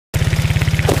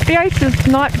The ice is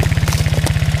not,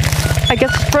 I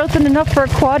guess, frozen enough for a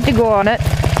quad to go on it.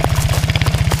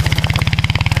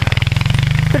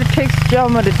 But it takes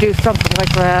Jelma to do something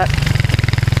like that.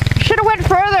 Should have went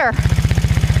further.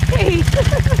 Hey.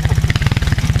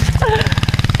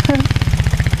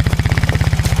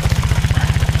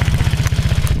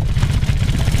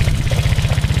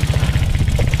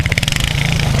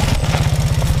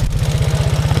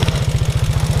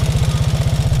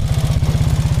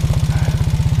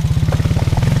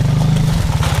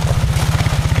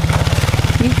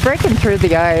 He's breaking through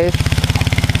the ice.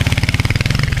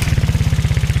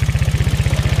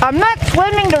 I'm not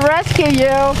swimming to rescue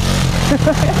you.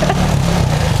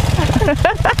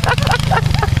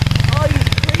 Oh, you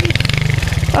crazy.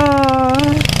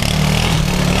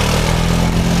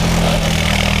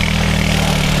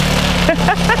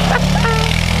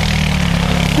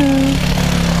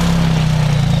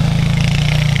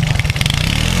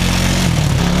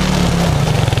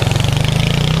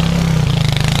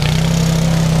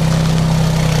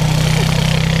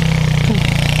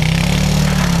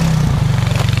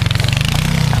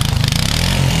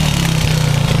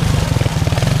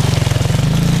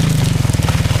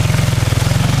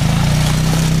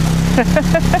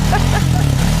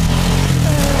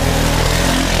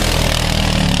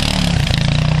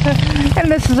 And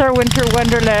this is our winter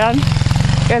wonderland.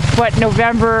 It's what,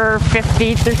 November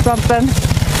 15th or something?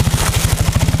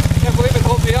 Can't believe it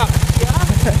holds me up.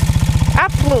 Yeah.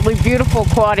 Absolutely beautiful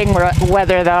quadding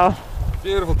weather though.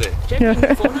 Beautiful day. Jen, you have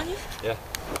your phone on you? Yeah.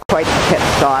 Quite the pit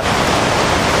stop.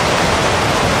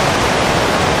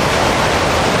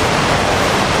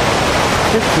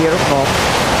 Just beautiful.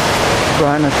 We're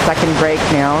on a second break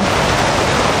now.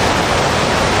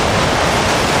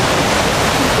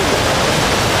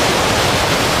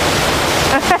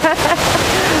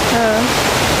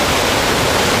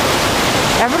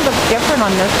 Ever looked different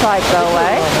on this side though,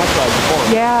 eh? On that side before.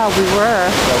 Yeah, we were.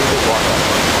 Yeah, we did walk that.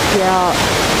 Yeah.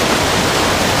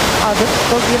 Oh, this is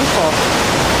so beautiful.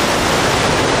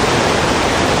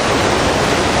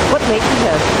 What lake is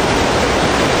this?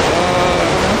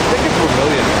 I think it's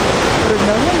Vermilion.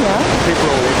 Vermilion, yeah.